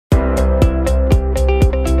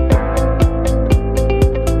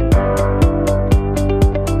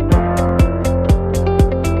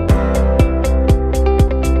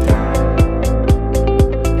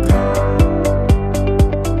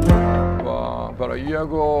About a year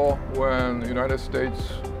ago, when the United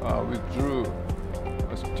States withdrew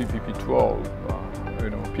TPP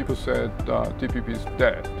 12, people said TPP is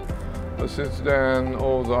dead. But since then,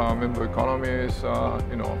 all the member economies,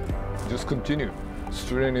 just continue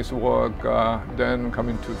strenuous work, then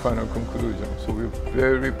coming to final conclusion. So we're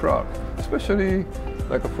very proud, especially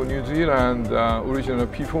like for New Zealand, original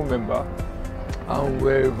people member,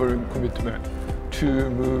 unwavering commitment to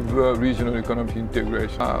move regional economic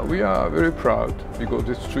integration. We are very proud because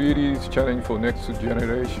this treaty is challenge for next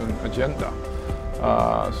generation agenda.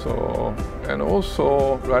 And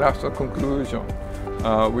also right after conclusion,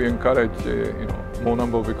 we encourage more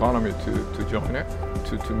number of economies to join it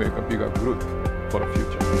to make a bigger group for the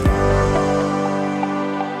future.